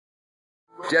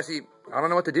Jesse, I don't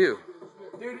know what to do.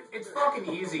 Dude, it's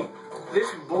fucking easy. This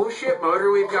bullshit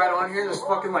motor we've got on here, this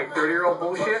fucking like 30-year-old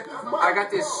bullshit, I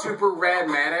got this super rad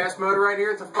mad-ass motor right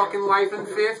here. It's a fucking Lifan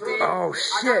 50. Oh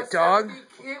shit, dog.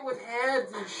 Kit with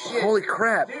heads and shit. Holy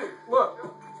crap. Dude,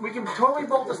 look. We can totally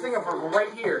bolt this thing up from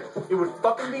right here. It would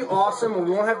fucking be awesome, and we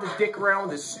won't have to dick around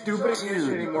with this stupid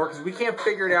ignition anymore because we can't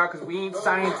figure it out because we ain't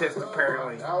scientists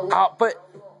apparently.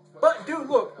 But dude,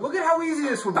 look at how easy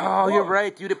this would be. Oh, look. You're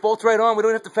right, dude. It bolts right on. We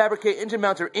don't have to fabricate engine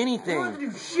mounts or anything. We don't have to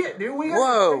do shit, dude. We have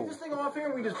to take this thing off here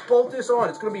and we just bolt this on.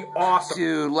 It's gonna be awesome.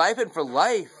 Dude, Lifan for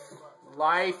life.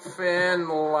 Life and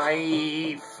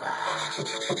life.